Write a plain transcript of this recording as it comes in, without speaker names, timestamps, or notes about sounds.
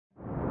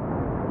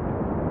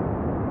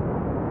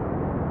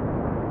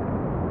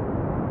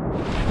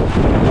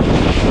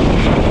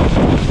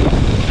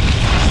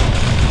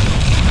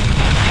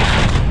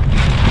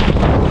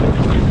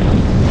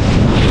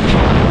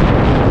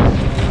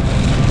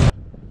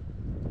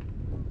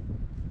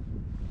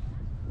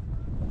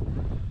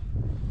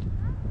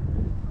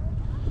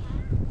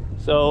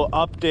So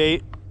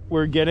update,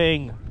 we're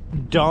getting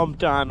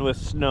dumped on with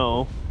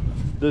snow.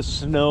 The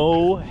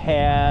snow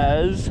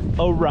has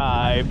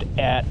arrived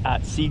at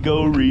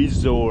Otsego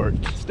Resort.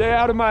 Stay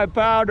out of my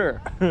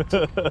powder.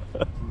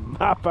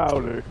 My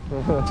powder.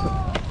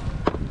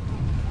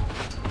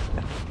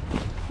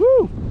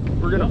 Woo!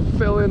 We're gonna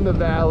fill in the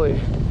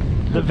valley.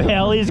 The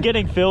valley's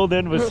getting filled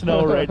in with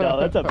snow right now.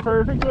 That's a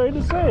perfect way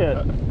to say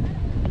it.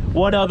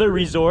 What other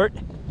resort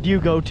do you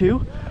go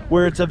to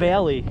where it's a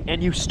valley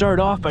and you start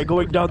off by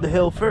going down the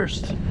hill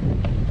first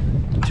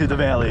to the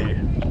valley?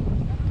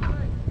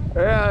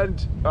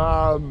 And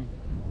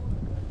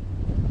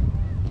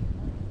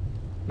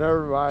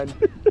never mind.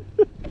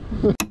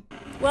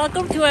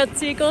 Welcome to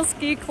Otsego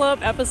Ski Club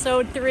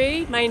episode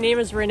 3. My name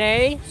is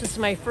Renee. This is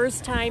my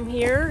first time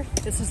here.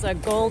 This is a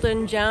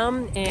golden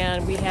gem,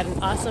 and we had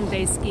an awesome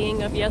day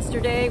skiing up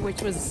yesterday,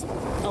 which was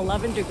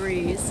 11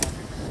 degrees.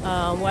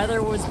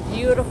 Weather was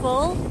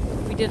beautiful.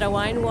 We did a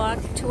wine walk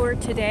tour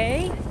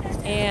today,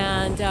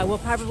 and we'll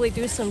probably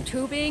do some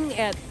tubing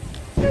in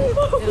a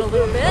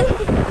little bit.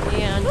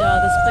 And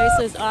this place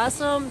is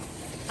awesome.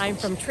 I'm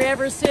from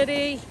Traverse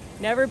City,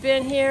 never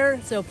been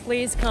here, so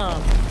please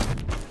come.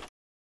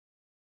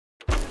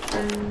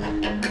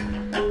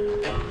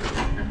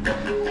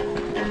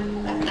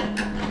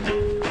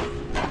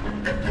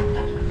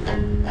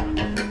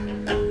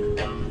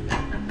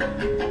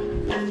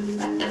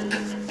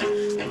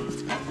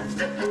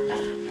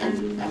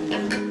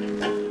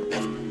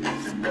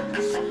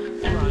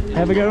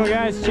 Have a good one,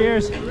 guys.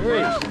 Cheers.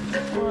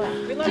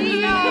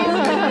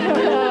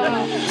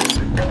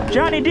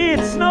 Johnny D,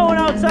 it's snowing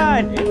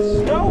outside.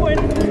 It's snowing.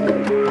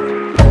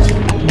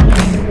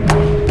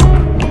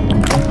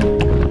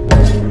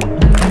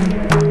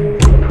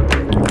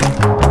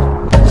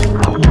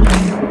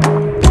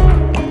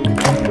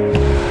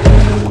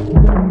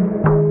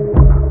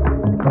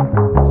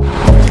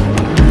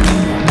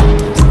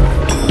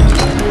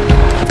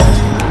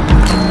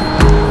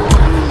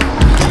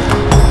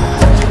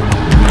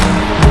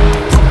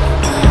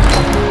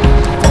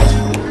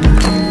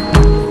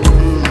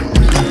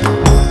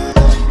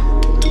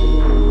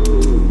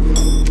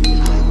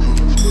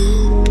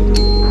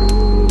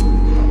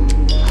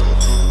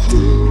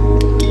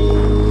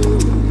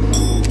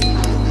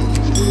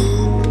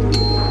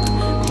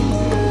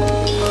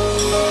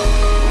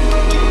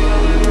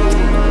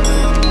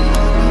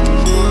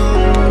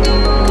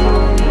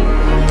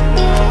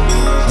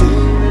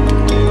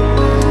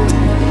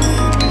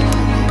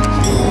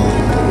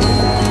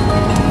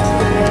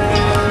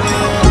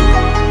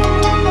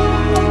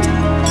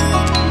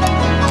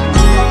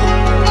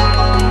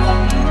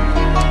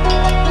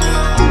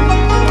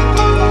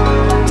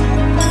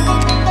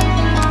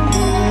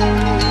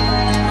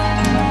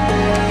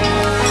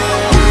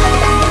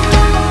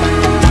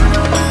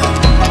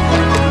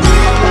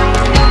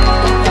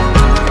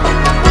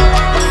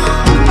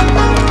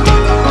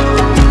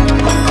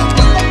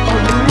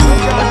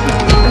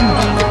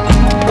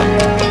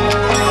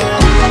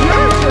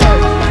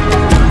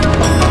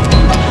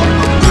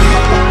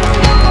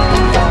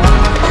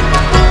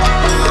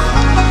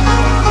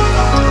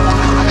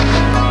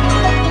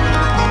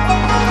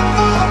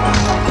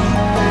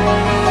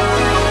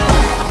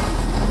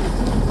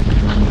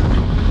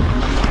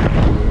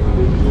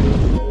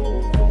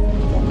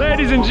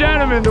 Ladies and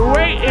gentlemen, the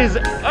wait is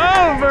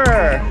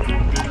over!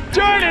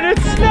 Jordan,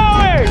 it's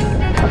snowing!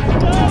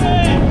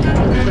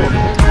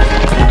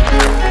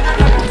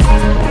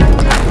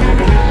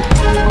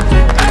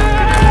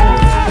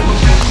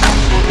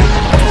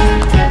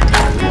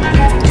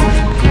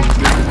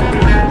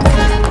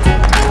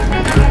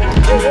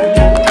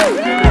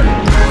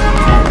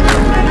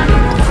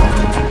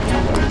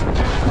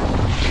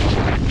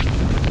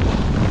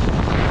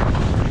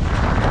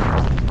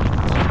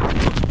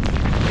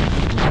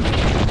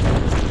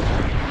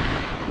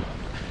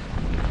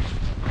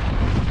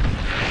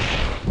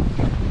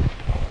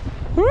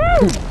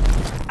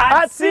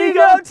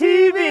 Otsego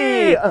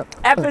TV,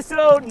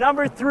 episode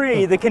number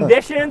 3. The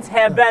conditions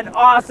have been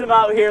awesome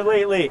out here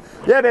lately.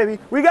 Yeah, baby.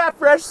 We got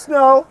fresh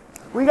snow.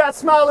 We got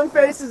smiling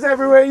faces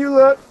everywhere you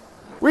look.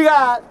 We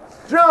got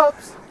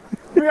jumps.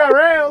 We got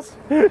rails.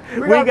 We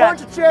got a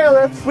bunch of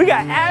chairlifts. We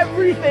got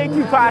everything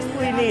you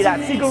possibly need at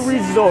Otsego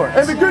Resort.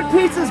 And the good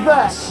pizza's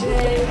back.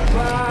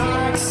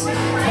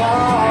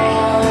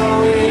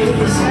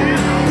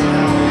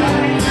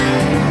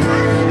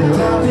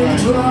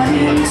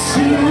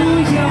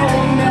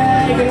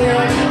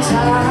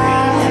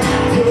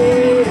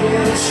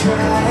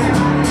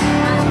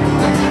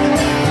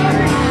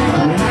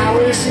 I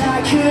wish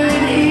I could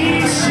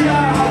eat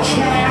your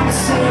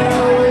cancer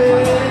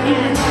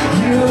when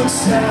you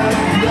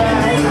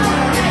celebrate.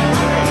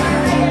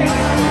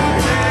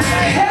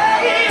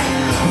 Hey,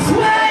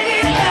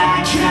 wait, I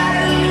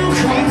gotta look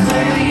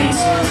complete.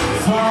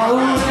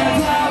 Forever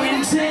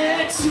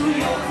indebted to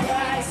your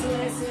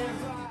priceless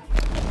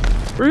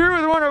advice. We're here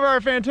with one of our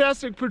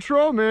fantastic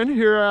patrolmen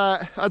here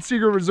at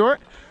Otsego Resort.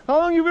 How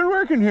long you been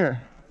working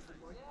here?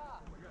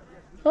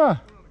 Huh,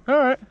 all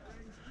right.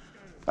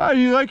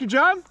 You like your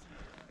job?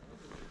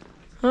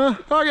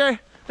 Okay.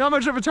 Not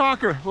much of a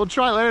talker. We'll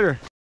try later.